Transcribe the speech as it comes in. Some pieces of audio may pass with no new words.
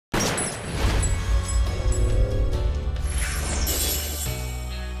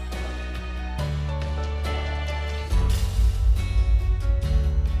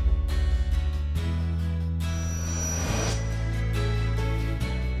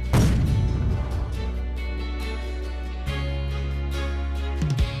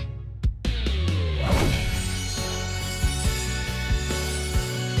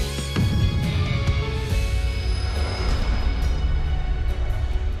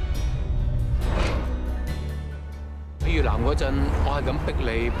越南嗰陣，我係咁逼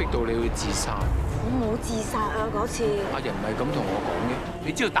你，逼到你去自殺。我冇自殺啊嗰次。阿仁唔係咁同我講嘅，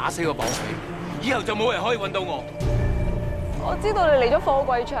你只要打死個綁匪，以後就冇人可以揾到我。我知道你嚟咗貨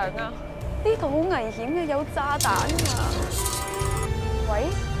櫃場啊，呢度好危險嘅，有炸彈啊！喂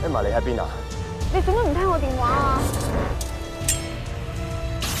 ，Emma 你喺邊啊？你做乜唔聽我電話啊？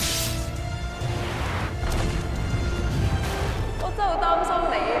我真係好擔心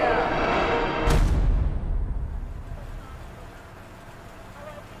你啊！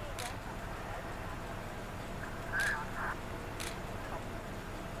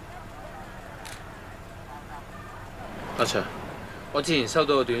阿 Sir， 我之前收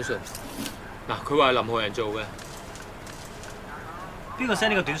到個短信，嗱，佢話係林浩人做嘅。邊個 send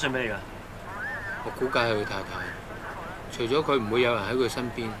呢個短信俾你㗎？我估計係佢太太。除咗佢，唔會有人喺佢身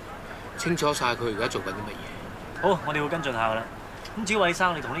邊，清楚晒佢而家做緊啲乜嘢。好，我哋會跟進下㗎啦。咁至於韋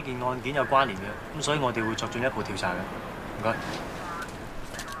生，你同呢件案件有關聯嘅，咁所以我哋會作進一步調查嘅。唔該。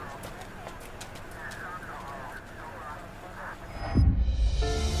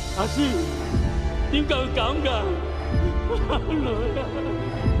阿師，點解會咁㗎？女啊，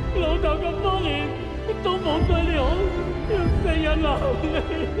老豆咁多年都冇對你好，要成日鬧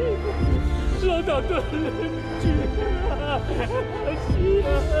你，老豆對你唔住啊！阿師啊，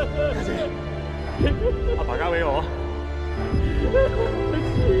阿爸交俾我。阿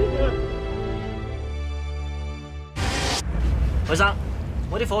師啊，韋生，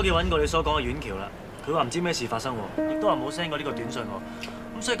我啲伙計揾過你所講嘅苑橋啦，佢話唔知咩事發生喎，亦都話冇 send 過呢個短信喎。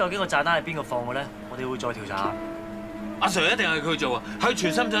咁所以究竟個炸彈係邊個放嘅咧？我哋會再調查下。阿 Sir 一定係佢做啊！佢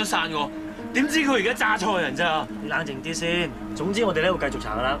全心想殺我，點知佢而家炸錯人咋？你冷靜啲先。總之我哋咧會繼續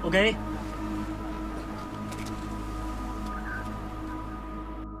查噶啦 ，OK？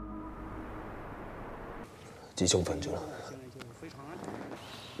 自充分咗啦。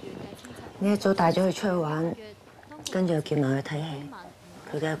你一早帶咗佢出去玩，跟住又叫埋佢睇戲，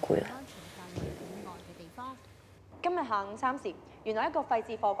佢梗係攰啦。今日下午3時，原來一個廢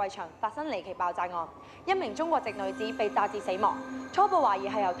置貨櫃場發生離奇爆炸案，1名中國籍女子被炸至死亡，初步懷疑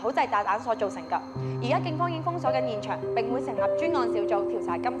係由土製炸彈所造成㗎。而家警方已經封鎖緊現場，並會成立專案小組調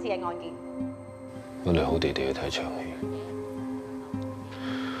查今次嘅案件。本嚟好地地去睇場戲，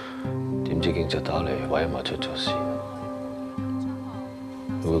點知警察打嚟話因為出咗事，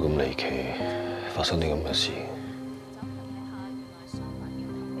會咁離奇發生啲咁嘅事。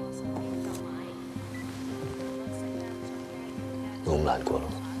我好難過咯。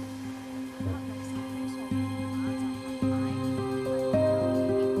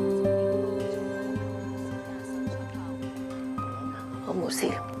我冇事。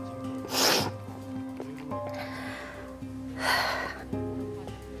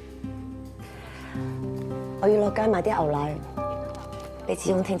我要落街買啲牛奶，俾子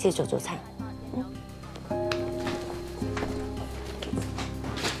勇聽朝做早餐。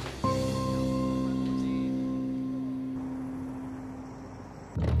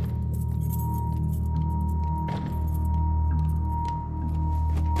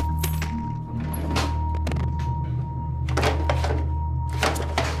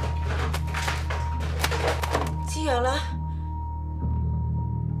知樣啦。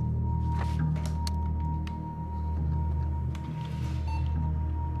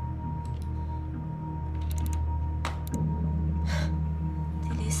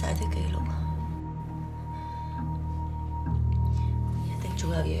晒啲記錄，一定仲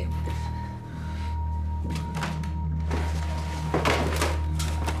有嘢。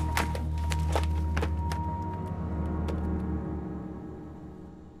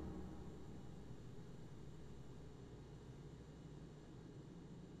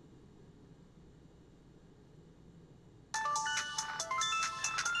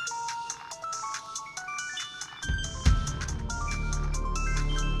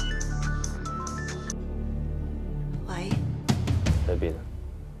喺邊啊？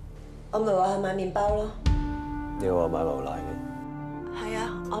我咪話去買麵包咯。你話買牛奶嘅？係啊，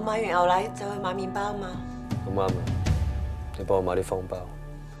我買完牛奶就去買麵包啊嘛。咁啱啊！你幫我買啲方包，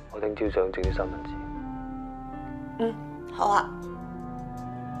我聽朝想整啲三文治。嗯，好啊。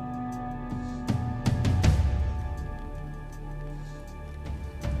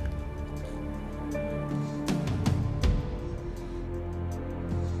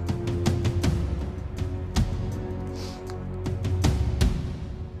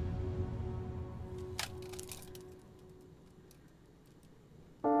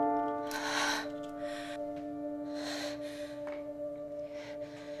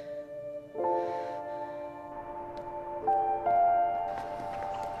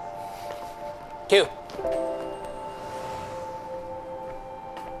Q，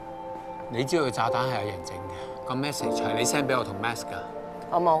 你知道炸彈係有人整嘅？個 message 係你 send 俾我同 Max 㗎。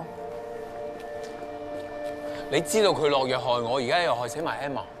我冇。你知道佢落藥害我，而家又害死埋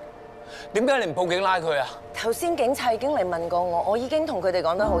Emma， 點解你唔報警拉佢啊？頭先警察已經嚟問過我，我已經同佢哋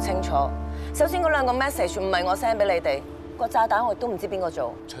講得好清楚。首先嗰兩個 message 唔係我 send 俾你哋，個炸彈我亦都唔知邊個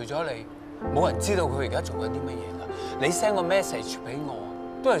做。除咗你，冇人知道佢而家做緊啲乜嘢㗎。你 send 個 message 俾我，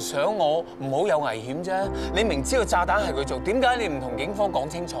都係想我唔好有危險啫。你明知道炸彈係佢做，點解你唔同警方講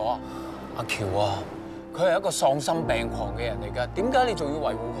清楚啊？阿喬啊，佢係一個喪心病狂嘅人嚟㗎，點解你仲要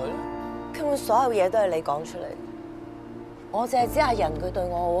維護佢咧？根本所有嘢都係你講出嚟，我淨係知阿仁佢對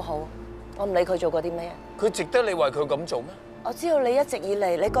我好好，我唔理佢做過啲咩。佢值得你為佢咁做咩？我知道你一直以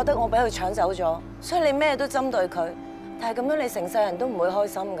嚟你覺得我俾佢搶走咗，所以你咩都針對佢，但係咁樣你成世人都唔會開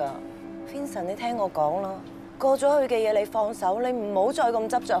心㗎。Vincent， 你聽我講啦，過咗去嘅嘢你放手，你唔好再咁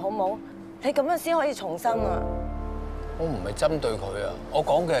執着好冇？你咁樣先可以重生啊！我唔係針對佢啊，我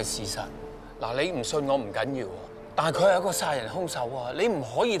講嘅係事實。嗱，你唔信我唔緊要啊。但係佢係一個殺人兇手啊！你唔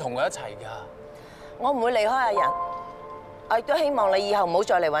可以同佢一齊㗎。我唔會離開阿仁，我亦都希望你以後唔好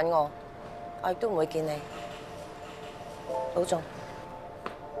再嚟揾我，我亦都唔會見你。保重。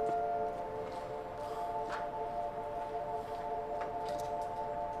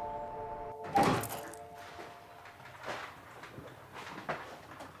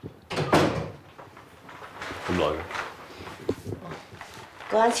咁耐嘅？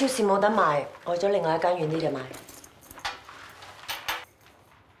嗰間超市冇得賣，我去咗另外一間遠啲嘅買。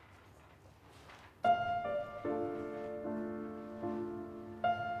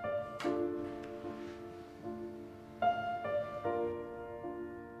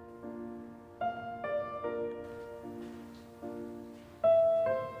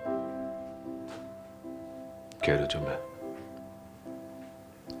企喺度做咩？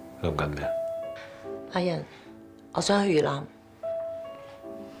諗緊咩？阿仁，我想去越南。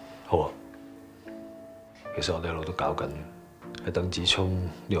好啊。其實我哋一路都搞緊，係等子聰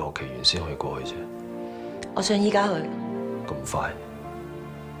呢個學期完先可以過去啫。我想依家去。咁快？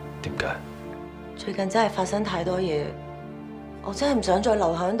點解？最近真係發生太多嘢，我真係唔想再留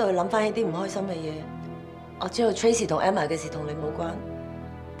喺度諗翻呢啲唔開心嘅嘢。我知道 Tracy 同 Emma 嘅事同你冇關，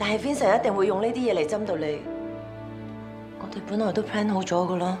但係 Vincent 一定會用呢啲嘢嚟針對你。我哋本來都 plan 好咗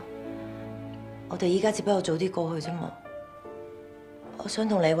噶啦，我哋依家只不過早啲過去啫嘛。我想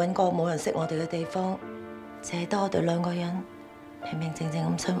同你揾個冇人識我哋嘅地方，淨係得我哋兩個人，平平靜靜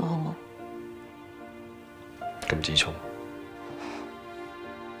咁生活，好冇？咁子聰，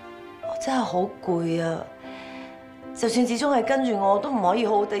我真係好攰啊！就算始終係跟住我，都唔可以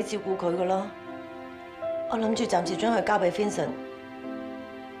好好地照顧佢噶啦。我諗住暫時將佢交俾 Vincent，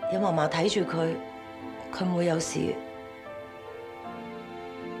 有嫲嫲睇住佢，佢唔會有事。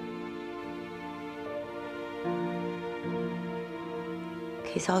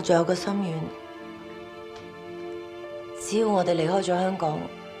其實我仲有個心願，只要我哋離開咗香港，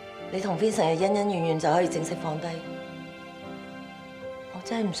你同 Vincent 嘅恩恩怨怨就可以正式放低。我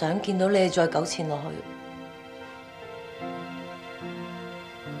真係唔想見到你哋再糾纏落去。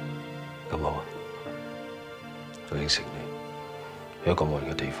咁好啊！我應承你，有一個無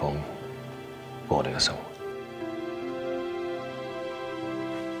人嘅地方，過我哋嘅生活。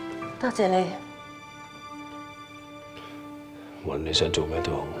多謝你。無論你想做咩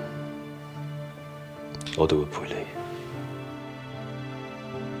都好，我都會陪你。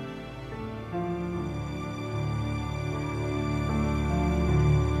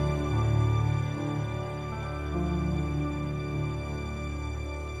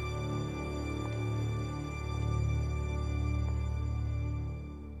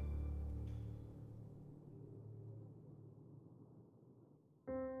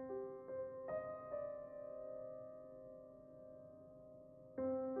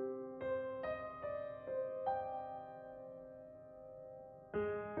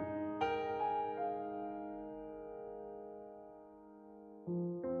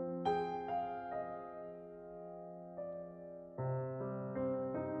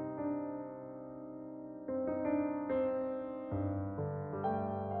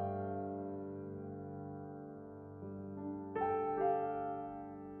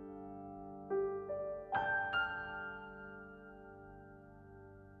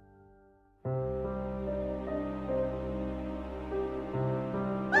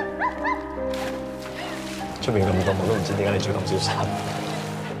出面咁凍，我都唔知點解你着咁少衫。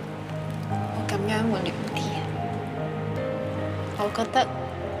我咁樣會暖啲啊！我覺得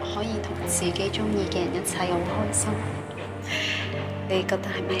可以同自己中意嘅人一齊好開心。你覺得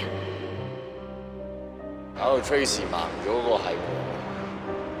係咩啊？搞到 Tracy 盲咗嗰個係我。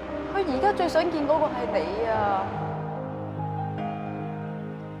佢而家最想見嗰個係你啊！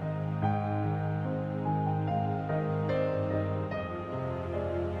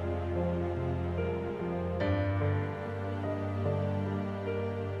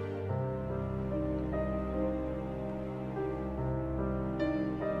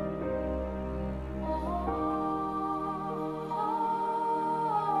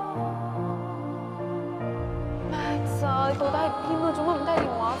到底喺邊啊？做乜唔聽電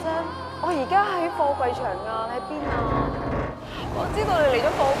話啫？我而家喺貨櫃場啊，你喺邊啊？我知道你嚟咗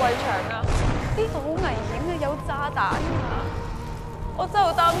貨櫃場啊，呢度好危險嘅，有炸彈啊！我真係好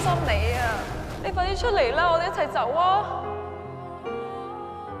擔心你啊！你快啲出嚟啦，我哋一齊走啊！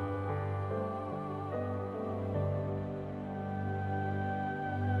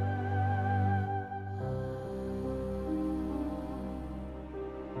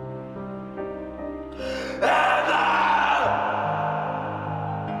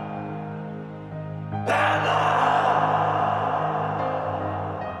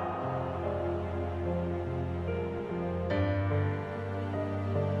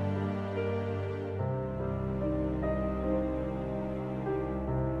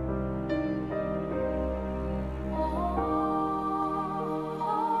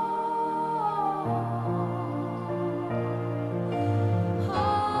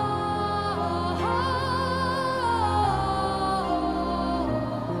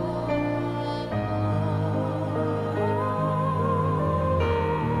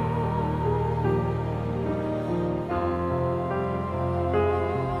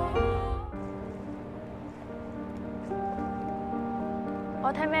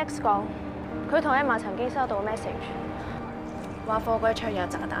 我聽 Max 講，佢同 Emma 曾經收到 message， 話貨櫃場有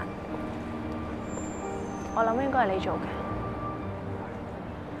炸彈。我諗應該係你做嘅，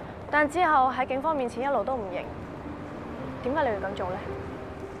但之後喺警方面前一路都唔認。點解你會咁做咧？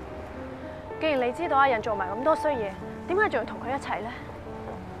既然你知道阿仁做埋咁多衰嘢，點解仲要同佢一齊咧？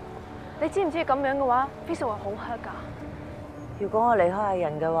你知唔知咁樣嘅話 ，Vincent 會好 hurt 㗎。如果我離開阿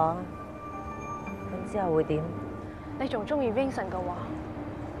仁嘅話，咁之後會點？你仲中意 Vincent 嘅話，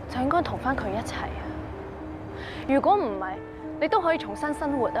就應該同翻佢一齊啊！如果唔係，你都可以重新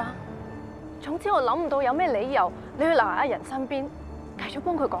生活啊！總之我諗唔到有咩理由你去留喺阿仁身邊，繼續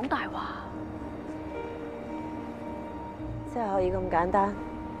幫佢講大話。真係可以咁簡單？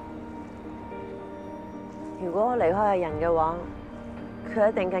如果我離開阿仁嘅話，佢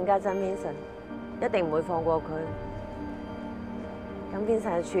一定更加憎 Vincent， 一定唔會放過佢。咁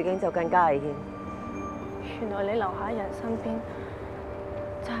Vincent嘅處境就更加危險。原來你留喺阿仁身邊，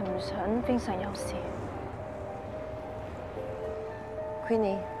就係唔想 Vincent 有事。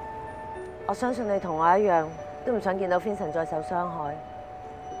Queenie， 我相信你同我一樣，都唔想見到 Vincent 再受傷害。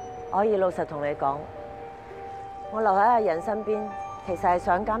我可以老實同你講，我留喺阿仁身邊，其實係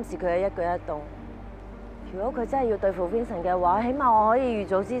想監視佢嘅一舉一動。如果佢真係要對付 Vincent 嘅話，起碼我可以預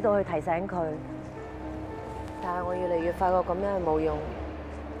早知道去提醒佢。但係我越嚟越發覺咁樣係冇用。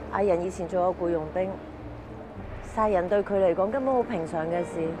阿仁以前做過僱傭兵，殺人對佢嚟講根本好平常嘅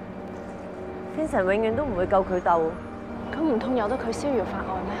事。Vincent 永遠都唔會夠佢鬥。咁唔通由得佢逍遙法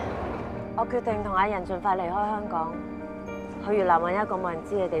外咩？我決定同阿仁盡快離開香港，去越南揾一個冇人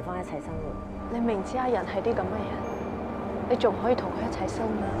知嘅地方一齊生活。你明知阿仁係啲咁嘅人，你仲可以同佢一齊生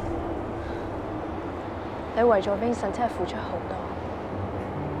活？你為咗 Vincent 真係付出好多，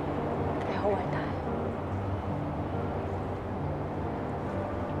你好偉大。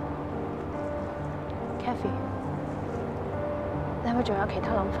Kathy， 你係咪仲有其他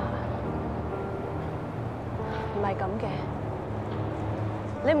諗法啊？唔係咁嘅，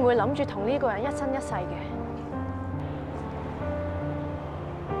你唔會諗住同呢個人一生一世嘅。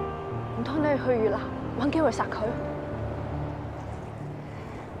唔通你去越南揾機會殺佢？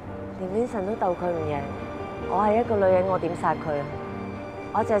連 Vincent 都鬥佢唔贏，我係一個女人，我點殺佢啊？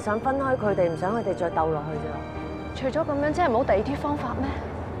我淨係想分開佢哋，唔想佢哋再鬥落去啫。除咗咁樣，真係冇第二啲方法咩？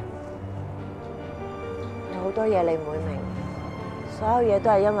有好多嘢你唔會明，所有嘢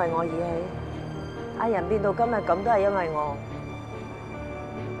都係因為我而起。阿仁變到今日咁，都係因為我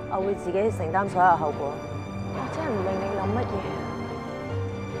會自己承擔所有後果。我真係唔明你諗乜嘢。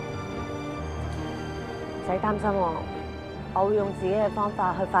唔使擔心我會用自己嘅方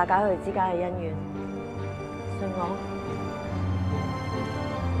法去化解佢哋之間嘅恩怨。信我。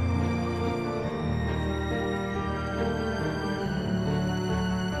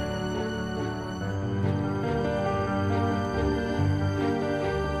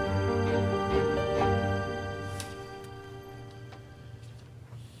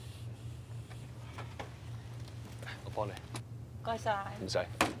幫你，唔該晒。唔使。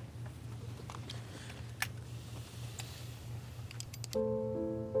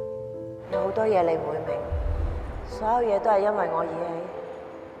有好多嘢你唔會明，所有嘢都係因為我而起。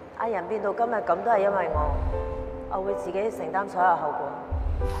阿仁變到今日咁，都係因為我會自己承擔所有後果。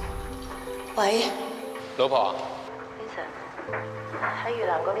喂，老婆。Vincent， 喺越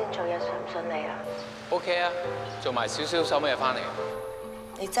南嗰邊做嘢順唔順利啊 ？OK 啊，做埋少少收尾就翻嚟。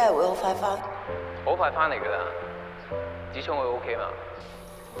你真係會好快翻？好快翻嚟㗎啦。子聰佢 OK 嘛？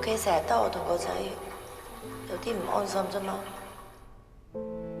屋企成日得我同個仔，有啲唔安心啫嘛。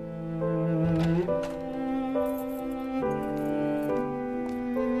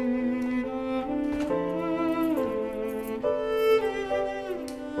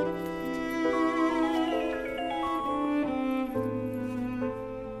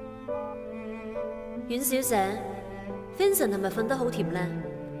阮小姐 ，Vincent 係咪瞓得好甜呢？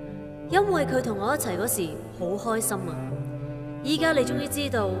因為佢同我一齊嗰時好開心啊！依家你終於知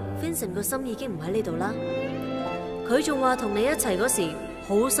道 Vincent 個心已經唔喺呢度啦。佢仲話同你一齊嗰時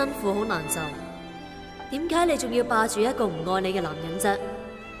好辛苦好難受，點解你仲要霸住一個唔愛你嘅男人啫？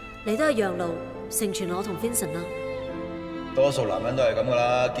你都係讓路成全我同 Vincent 啦。多數男人都係咁噶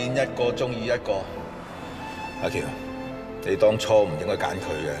啦，見一個中意一個。阿喬，你當初唔應該揀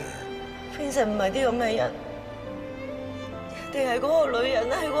佢嘅。Vincent 唔係啲咁嘅人，一定係嗰個女人，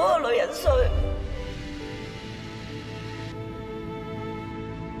係嗰個女人衰。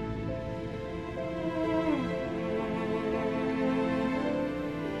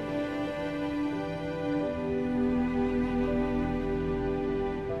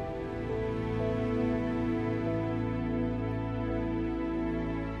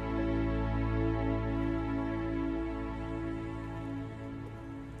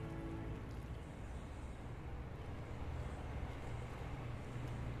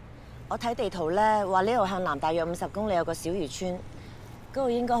我睇地圖咧，話呢度向南大約50公里有個小漁村，嗰度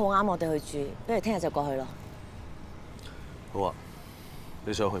應該好啱我哋去住，不如聽日就過去咯。好啊，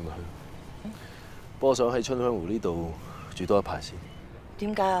你想去咪去。不過我想喺春香湖呢度住多一排先。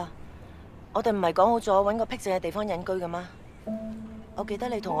點解啊？我哋唔係講好咗揾個僻靜嘅地方隱居嘅嗎？我記得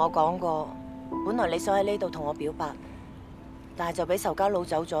你同我講過，本來你想喺呢度同我表白，但係就俾仇家擄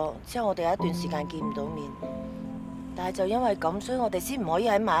走咗，之後我哋有一段時間見唔到面。但係就因為咁，所以我哋先唔可以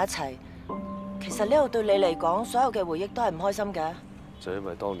喺埋一齊。其實呢度對你嚟講，所有嘅回憶都係唔開心嘅。就因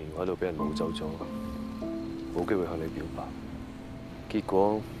為當年我喺度俾人擄走咗，冇機會向你表白，結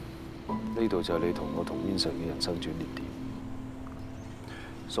果呢度就係你同我同 Vincent 嘅人生轉捩點。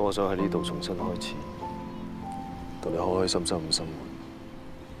所以我想喺呢度重新開始，同你開開心心咁生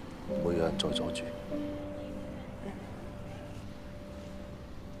活，唔會有人再阻住。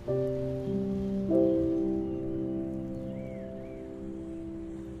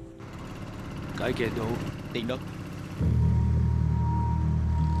解決到電腦。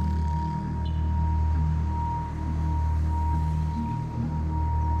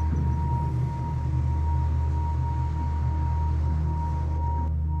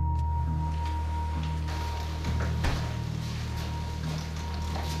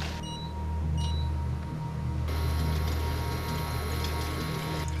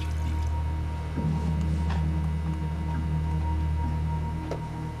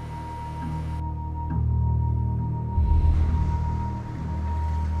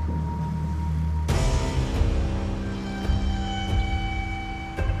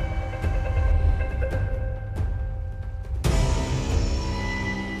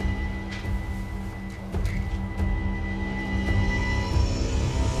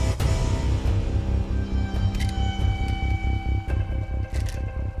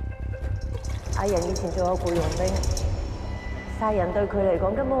阿仁以前做過僱傭兵，殺人對佢嚟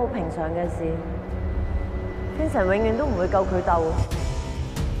講根本好平常嘅事。Vincent永遠都唔會夠佢鬥。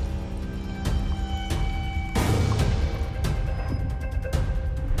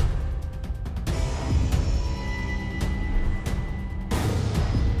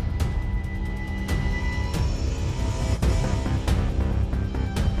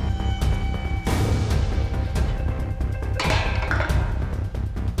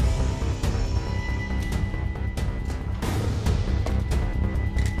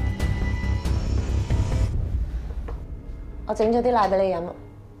我整咗啲奶俾你飲。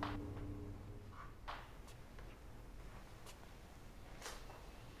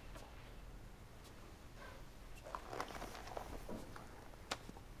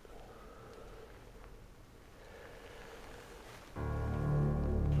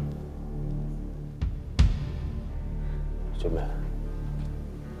做咩？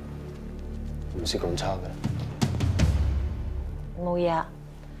唔識咁差嘅？冇嘢啊，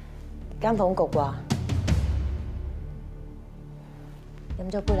間房焗啩。飲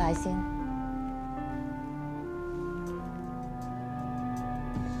咗杯奶先。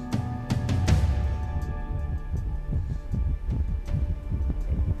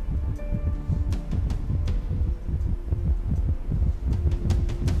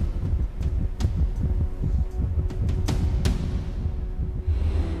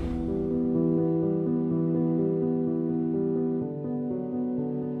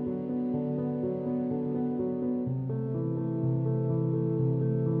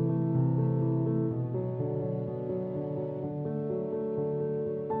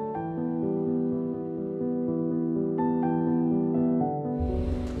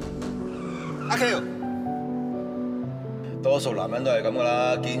阿 Q， 多數男人都係咁噶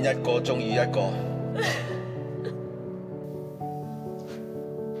啦，見一個中意一個。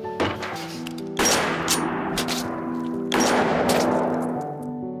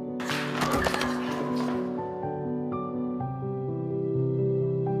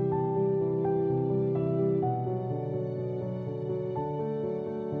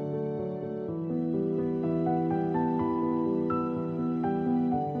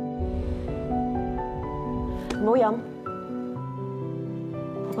唔好飲，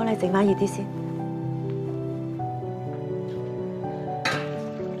我幫你整翻熱啲先。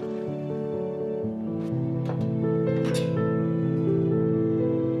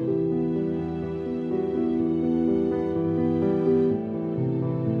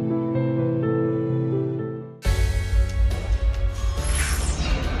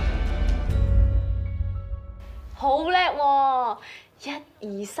好叻喎！1、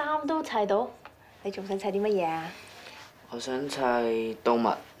2、3都砌到。 你仲想砌啲乜嘢啊？我想砌動物。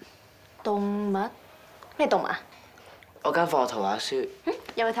動物？咩動物啊？我間課圖畫書。入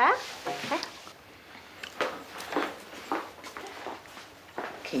去睇下。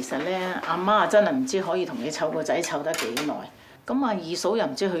其實咧，阿媽啊真係唔知可以同你湊個仔湊得幾耐。咁啊，二嫂又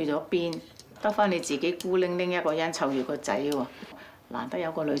唔知去咗邊，得翻你自己孤零零一個人湊住個仔喎。難得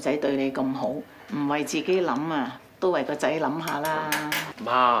有個女仔對你咁好，唔為自己諗啊！ 都為個仔諗下啦，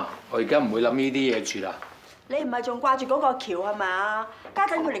媽，我而家唔會諗呢啲嘢住啦。你唔係仲掛住嗰個橋係咪？家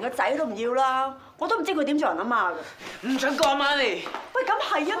陣佢連個仔都唔要啦，我都唔知佢點做人阿媽㗎。唔准過媽咪。喂，咁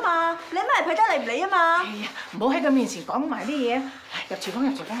係啊嘛，你阿媽係撇得你唔理啊嘛。哎呀，唔好喺佢面前講埋啲嘢。入廚房，入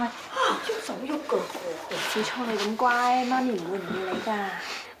廚房去。喐手喐腳。志聰你咁乖，媽咪唔會唔要你㗎。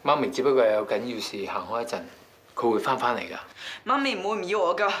媽咪只不過係有緊要事行開一陣，佢會翻返嚟㗎。媽咪唔會唔要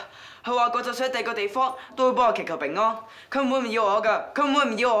我㗎。 佢話過就算喺第二個地方，都會幫我祈求平安。佢唔會唔要我㗎，佢唔會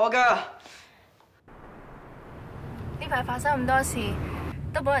唔要我㗎。呢排發生咁多事，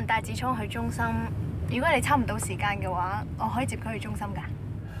都冇人帶子聰去中心。如果你抽唔到時間嘅話，我可以接佢去中心㗎。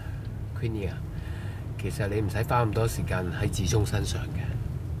Queenie 啊，其實你唔使花咁多時間喺子聰身上嘅。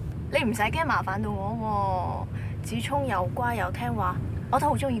你唔使驚麻煩到我喎，子聰又乖又聽話，我都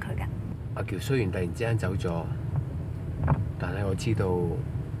好中意佢㗎。阿喬雖然突然之間走咗，但係我知道。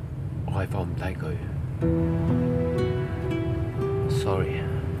 我係放唔低佢 ，sorry 啊。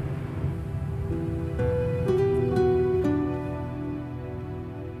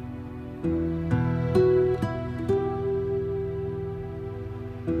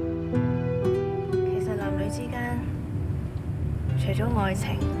其實男女之間，除咗愛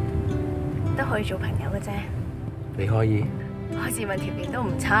情，都可以做朋友嘅啫。你可以？我自問條件都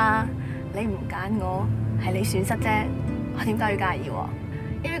唔差，你唔揀我，係你損失啫，我點解要介意喎？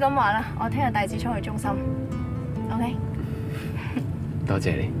 一於咁話啦，我聽日帶子聰去中心 ，OK？ 多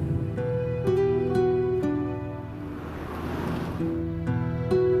謝你。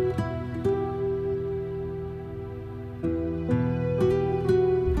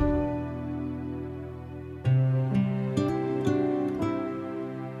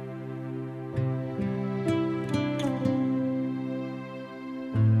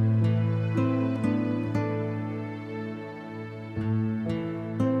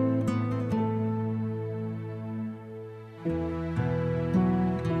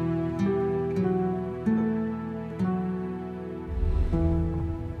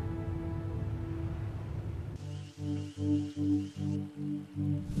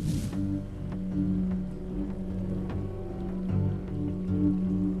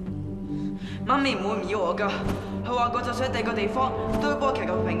媽咪唔會唔要我㗎，佢話過就算喺第二個地方，都會幫我祈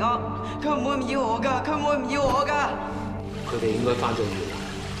求平安。佢唔會唔要我㗎，佢唔會唔要我㗎。佢哋應該翻咗越南，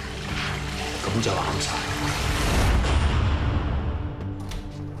咁就啱晒。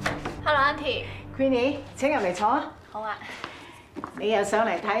Hello，Auntie。Queenie， 請入嚟坐啊。好啊。你又上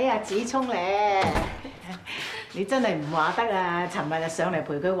嚟睇阿子聰咧？你真係唔話得啊！尋日就上嚟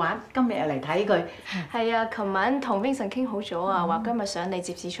陪佢玩，今日又嚟睇佢。係啊，琴晚同 Vincent 傾好咗啊，話今日想你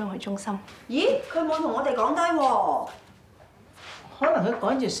接子聰去中心。咦？佢冇同我哋講低喎。可能佢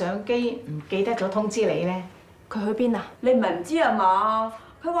趕住上機，唔記得咗通知你咧。佢去邊啊？你唔係唔知啊嘛？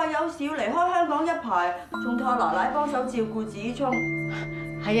佢話有事要離開香港一排，仲靠奶奶幫手照顧子聰。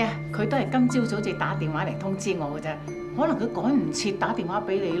係啊，佢都係今朝早至打電話嚟通知我㗎咋。可能佢趕唔切打電話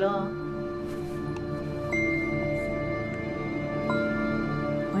俾你咯。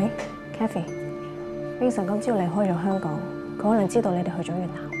喂 ，Kathy，Vincent 今朝離開咗香港，佢可能知道你哋去咗越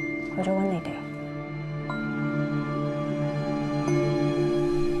南，去咗揾你哋。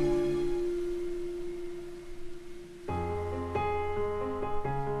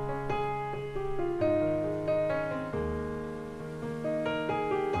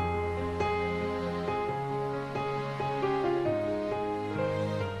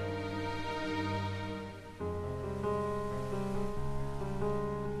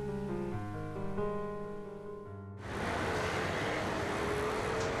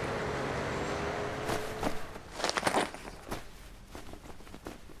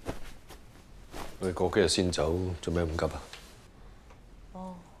你過幾日先走，做咩咁急啊？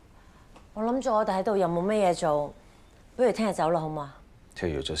哦，我諗住我哋喺度又冇咩嘢做，不如聽日走啦，好嘛？聽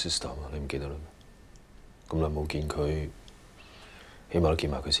日約咗 sister 嘛，你唔記得啦？咁耐冇見佢，起碼都見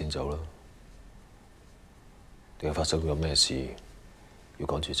埋佢先走啦。定係發生咗咩事，要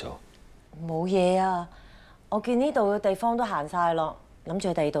趕住走？冇嘢啊，我見呢度嘅地方都行晒咯，諗住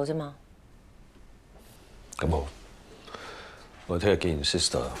去第二度啫嘛。咁好，我聽日見完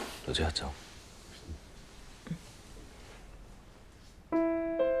sister 就即刻走。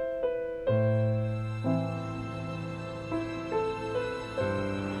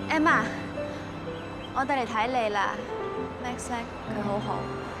Emma， 我哋嚟睇你啦 ，Max 佢好好，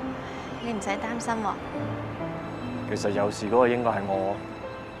你唔使擔心喎。其實有事嗰個應該係我，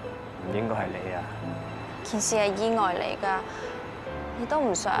唔應該係你啊！件事係意外嚟㗎，你都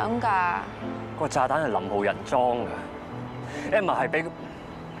唔想㗎。個炸彈係林浩仁裝㗎 ，Emma 係俾。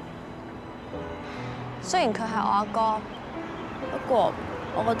雖然佢係我阿哥，不過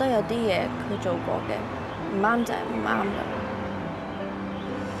我覺得有啲嘢佢做過嘅唔啱就係唔啱㗎。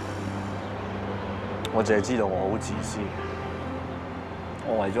我淨係知道我好自私，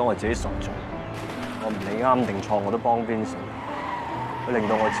我為咗我自己受罪，我唔理啱定錯，我都幫 Vincent， 佢令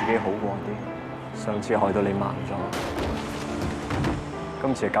到我自己好過啲。上次害到你盲咗，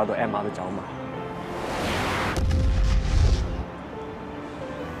今次搞到 Emma 都走埋。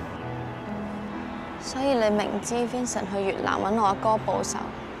所以你明知 Vincent 去越南揾我阿哥報仇，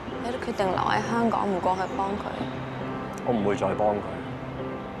你都決定留喺香港唔過去幫佢。我唔會再幫佢。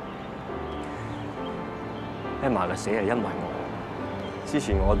Emma 嘅死係因為我。之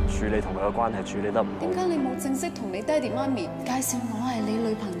前我處理同佢嘅關係處理得唔好。點解你冇正式同你爹哋媽咪介紹我係你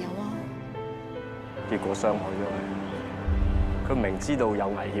女朋友啊？結果傷害咗佢。佢明知道有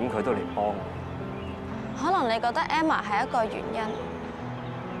危險，佢都嚟幫我。可能你覺得 Emma 係一個原因，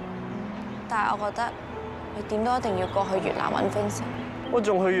但係我覺得你點都一定要過去越南揾 Vincent。我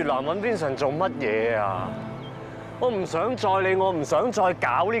仲去越南揾 Vincent 做乜嘢啊？我唔想再理，我唔想再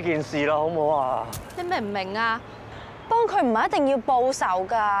搞呢件事啦，好唔好啊？你明唔明啊？幫佢唔係一定要報仇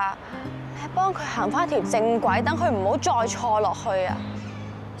㗎，你係幫佢行返條正軌，等佢唔好再錯落去啊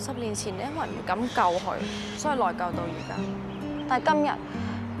！10年前你因為唔敢救佢，所以內疚到而家。但係今日，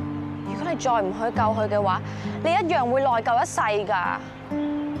如果你再唔去救佢嘅話，你一樣會內疚一世㗎。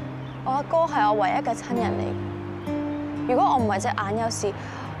我阿哥係我唯一嘅親人嚟，如果我唔係隻眼有事，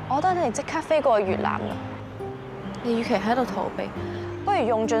我覺得你哋即刻飛過去越南㗎。你與其喺度逃避，不如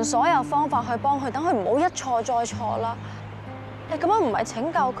用盡所有方法去幫佢，等佢唔好一錯再錯啦。你咁樣唔係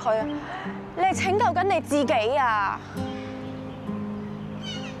拯救佢啊，你係拯救緊你自己啊！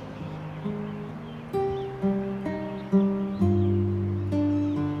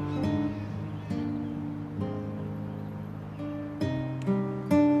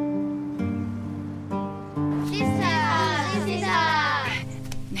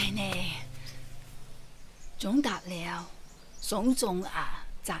長大了，種種啊，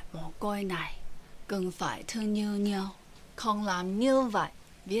摘蘑該泥，更快吞尿尿，抗藍尿vật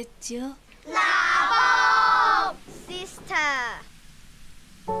biết chưa？ 嗱噃 ，sister。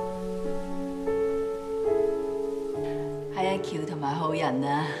係阿喬同埋浩仁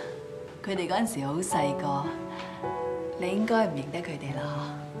啊，佢哋嗰陣時好細個，你應該唔認得佢哋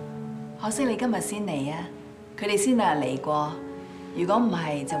啦。可惜你今日先嚟啊，佢哋先嚟過，如果唔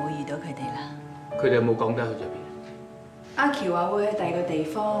係就會遇到佢哋啦。佢哋有冇講得去咗邊？阿喬話會喺第二個地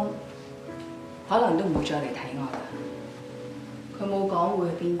方，可能都唔會再嚟睇我啦。佢冇講會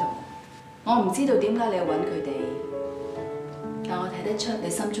去邊度，我唔知道點解你要揾佢哋，但我睇得出你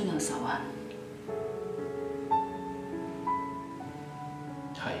心中有仇恨。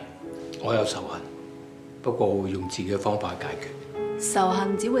係，我有仇恨，不過我會用自己嘅方法解決。仇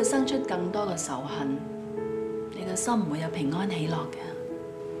恨只會生出更多嘅仇恨，你個心唔會有平安喜樂嘅。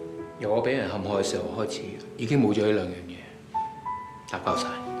由我俾人陷害嘅時候開始，已經冇咗呢兩樣嘢，打爆晒。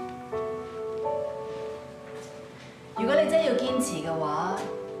如果你真係要堅持嘅話，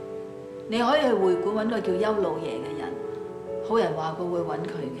你可以去會館揾個叫邱老爺嘅人，好人話過會揾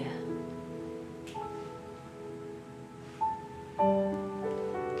佢嘅。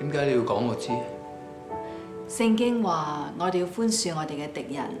點解你要講我知？聖經話我哋要寬恕我哋嘅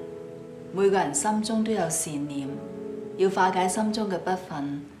敵人，每個人心中都有善念，要化解心中嘅不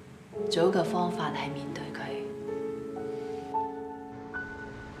忿。最好嘅方法係面對佢。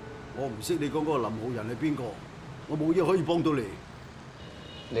我唔識你講嗰個林浩仁係邊個，我冇嘢可以幫到你。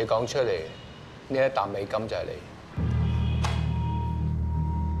你講出嚟，呢一啖美金就係你。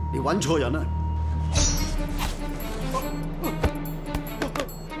你揾錯人啦！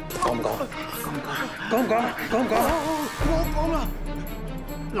講唔講？講唔講？講唔講？我講啦。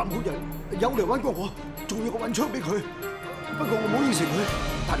林浩仁有嚟揾過我，仲要我揾槍俾佢。不過我冇應承佢，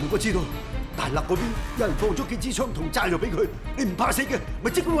但係我知道大勒嗰邊有人放咗幾支槍同炸藥俾佢，你唔怕死嘅，咪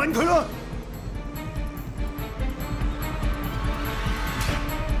即管揾佢咯。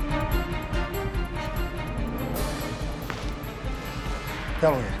邱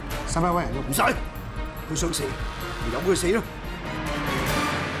老爺，使唔使揾人用？唔使，佢想死，咪由佢死咯。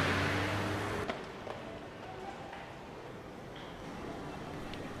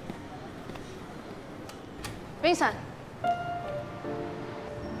Vincent，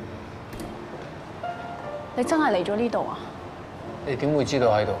 你真係嚟咗呢度啊？你點會知道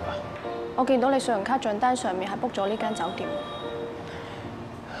喺度㗎？我見到你信用卡帳單上面係 book 咗呢間酒店。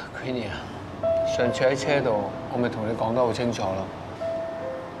Queenie 啊，上次喺車度，我咪同你講得好清楚咯。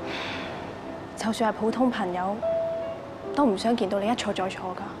就算係普通朋友，都唔想見到你一錯再錯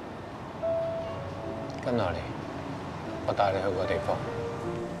㗎。跟落嚟，我帶你去個地方。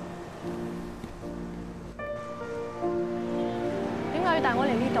點解要帶我嚟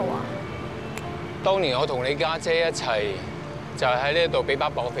呢度啊？當年我同你家姐一齊，就係喺呢度俾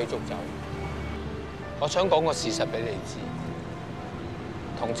班綁匪捉走。我想講個事實俾你知，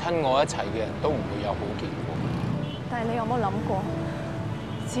同親我一齊嘅人都唔會有好結果。但係你有冇諗過？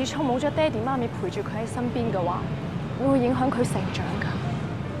始終冇咗爹哋媽咪陪住佢喺身邊嘅話，會影響佢成長㗎。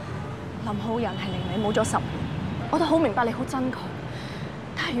林浩仁係令你冇咗10年，我都好明白你好憎佢。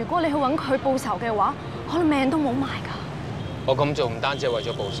但係如果你去揾佢報仇嘅話，可能命都冇埋㗎。我咁做唔單止係為咗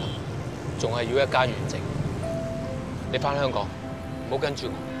報仇，仲係要一家完整。你返香港，唔好跟住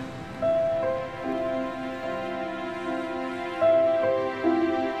我。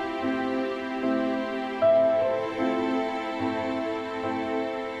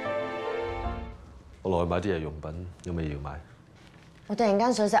我落去買啲日用品，有咩要買？我突然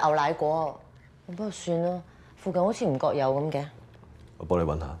間想食牛奶果，不過算啦，附近好似唔覺有咁嘅。我幫你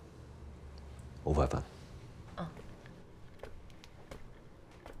揾下，好快瞓。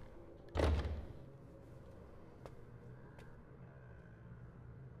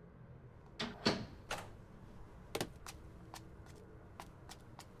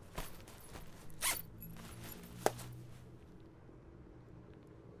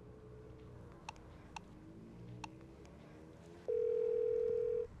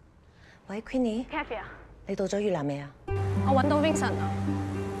喂 ，Queenie。Kathy 啊，你到咗越南未啊？我揾到 Vincent 啊，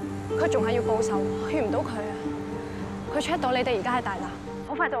佢仲係要報仇，勸唔到佢啊。佢 check 到你哋而家喺大南，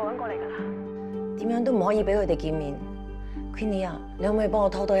好快就會揾過嚟㗎啦。點樣都唔可以俾佢哋見面。Queenie 啊，你可唔可以幫我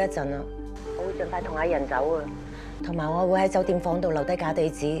拖多一陣啊？我會盡快同阿仁走啊，同埋我會喺酒店房度留低假地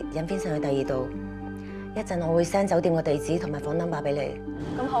址，引 Vincent去第二度。一陣我會 send 酒店個地址同埋房 number 俾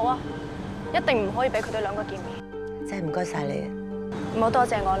你。咁好啊，一定唔可以俾佢哋兩個見面。真係唔該晒你。唔好多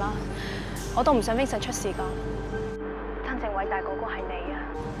謝我啦。我都唔想 Vincent 出事㗎，真正偉大嗰個係你啊！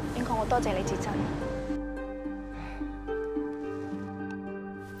應該我多謝你至真。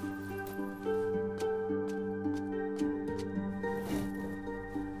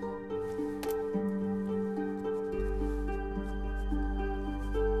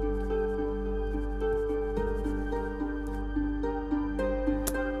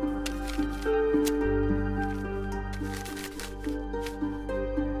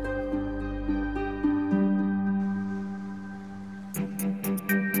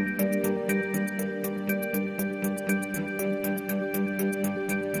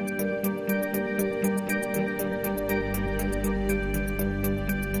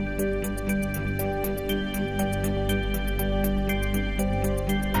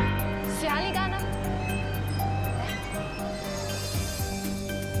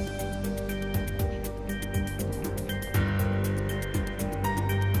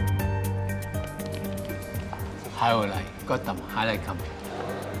下回嚟個揼下嚟cầm.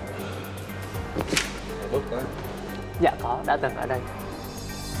 Dạ có, đã từng ở đây.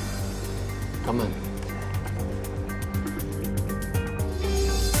 Cảm ơn.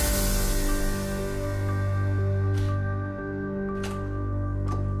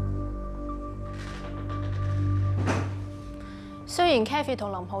雖然 Kathy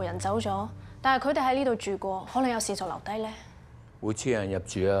同林浩仁走咗，但係佢哋喺呢度住過，可能有線索留低咧。每次有人入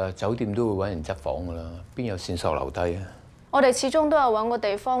住啊，酒店都會揾人執房噶啦，邊有線索留低啊？我哋始終都有揾個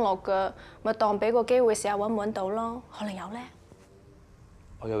地方落腳，咪當俾個機會試下揾唔揾到咯，可能有咧。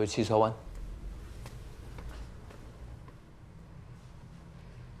我又去廁所揾。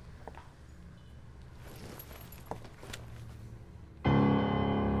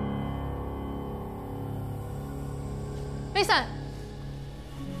Vincent，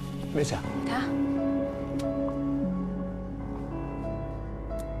 咩事啊？睇下。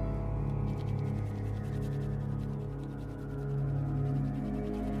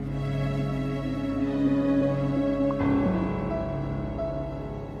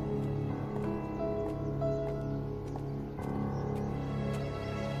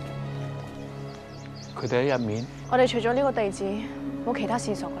佢哋喺入面。我哋除咗呢個地址，冇其他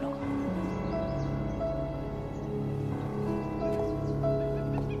線索噶咯。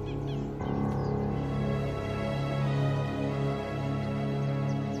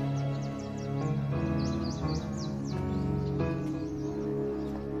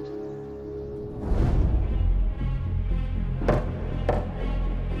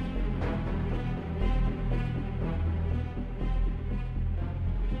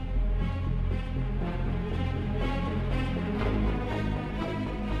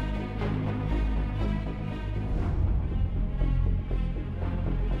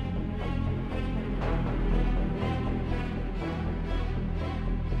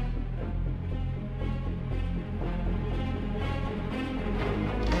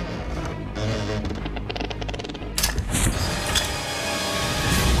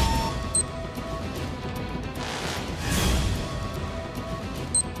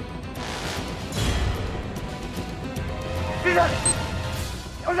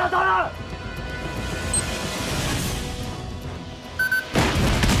有炸弹了！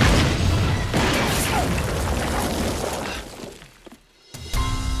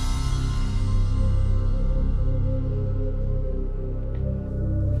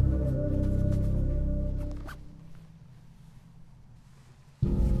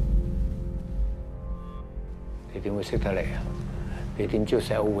你點會識得嚟啊？你點知道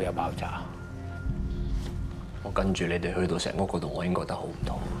石屋會有爆炸？我跟住你哋去到石屋嗰度，我已經覺得好唔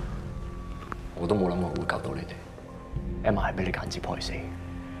妥。我都冇諗過會救到你哋。Emma 係俾你間接害死，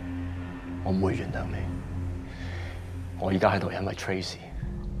我唔會原諒你。我而家喺度因為 Tracy，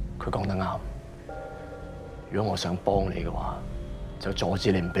 佢講得啱。如果我想幫你嘅話，就阻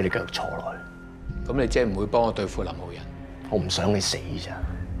止你唔俾你繼續坐落去。咁你即係唔會幫我對付林浩人？我唔想你死咋，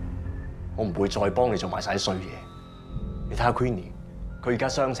我唔會再幫你做埋晒啲衰嘢。你睇下 Queenie， 佢而家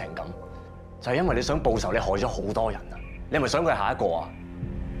傷成咁。就係因為你想報仇，你害咗好多人啊！你係咪想佢係下一個啊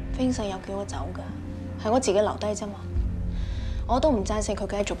 ？Vincent 有叫我走㗎，係我自己留低啫嘛。我都唔贊成佢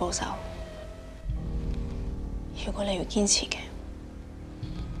繼續報仇。如果你要堅持嘅，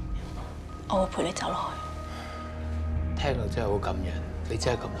我會陪你走落去。聽落真係好感人，你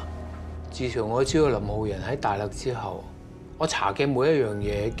真係咁諗？自從我知道林浩人喺大陸之後，我查嘅每一樣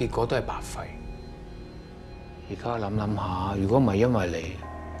嘢，結果都係白費。而家諗諗下，如果唔係因為你，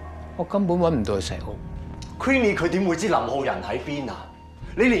我根本揾唔到石屋。Queenie 佢點會知林浩人喺邊啊？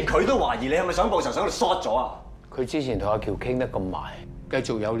你連佢都懷疑，你係咪想報仇，想去 short 咗啊？佢之前同阿喬傾得咁埋，繼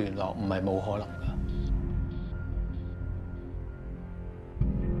續有聯絡，唔係冇可能㗎。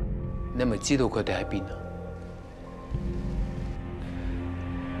你係咪知道佢哋喺邊啊？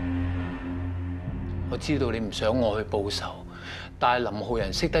我知道你唔想我去報仇，但係林浩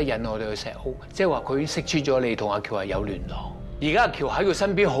人識得引我哋去石屋，即係話佢已經識穿咗你同阿喬係有聯絡。而家阿喬喺佢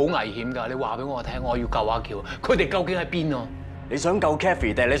身邊好危險㗎，你話俾我聽，我要救阿喬，佢哋究竟喺邊啊？你想救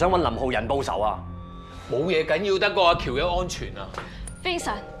Kathy 定係你想揾林浩人報仇啊？冇嘢緊要得過阿喬嘅安全啊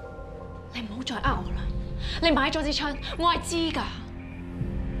 ！Vincent， 你唔好再呃我啦！你買咗支槍，我係知㗎。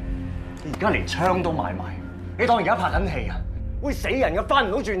你而家連槍都買埋，你當而家拍緊戲啊？會死人㗎，翻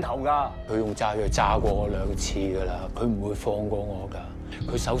唔到轉頭㗎。佢用炸藥炸過我2次㗎啦，佢唔會放過我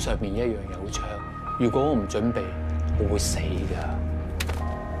㗎。佢手上面一樣有槍，如果我唔準備，我會死㗎。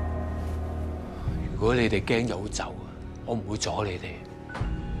如果你哋驚有走，我唔會阻你哋。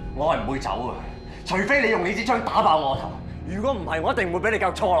我係唔會走啊，除非你用你支槍打爆我頭。如果唔係，我一定唔會俾你繼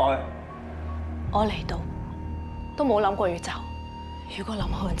續錯落去。我嚟到都冇諗過要走。如果林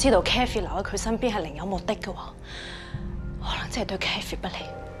浩人知道 Kathy 留喺佢身邊係另有目的嘅話，可能真係對 Kathy 不利。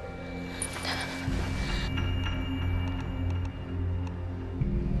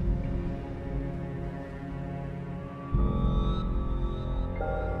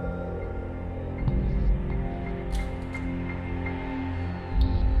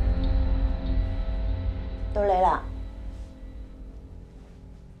到你啦！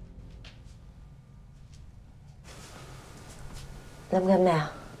諗緊咩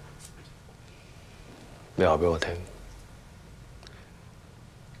啊？你話俾我聽，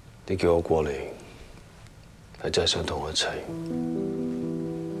你叫我過嚟，係真係想同我一齊，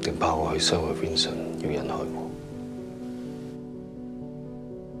定怕我去傷害 Vincent， 要人害我？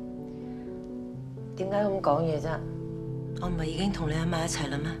點解咁講嘢啫？我唔係已經同你喺埋一齊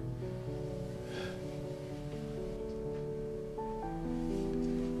啦咩？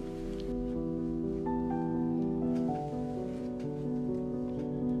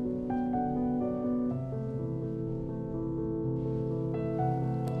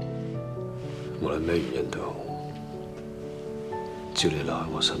無論咩原因都好，只要你留喺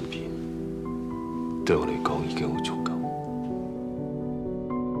我身邊，對我嚟講已經好足夠。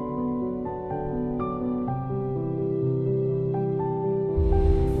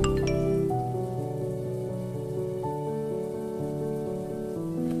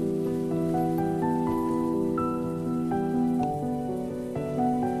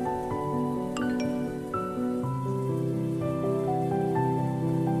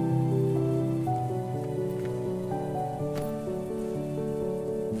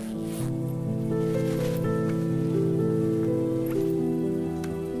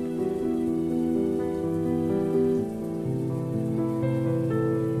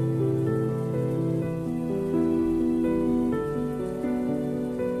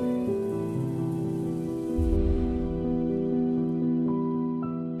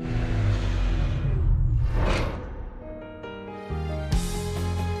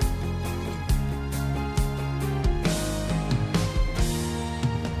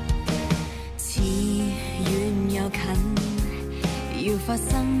發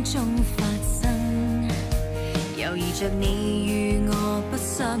生中發生，猶豫着你與我不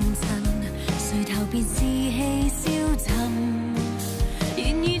相襯，垂頭便士氣消沉。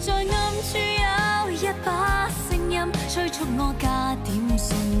然而在暗處有一把聲音，催促我加點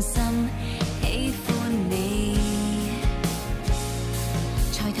信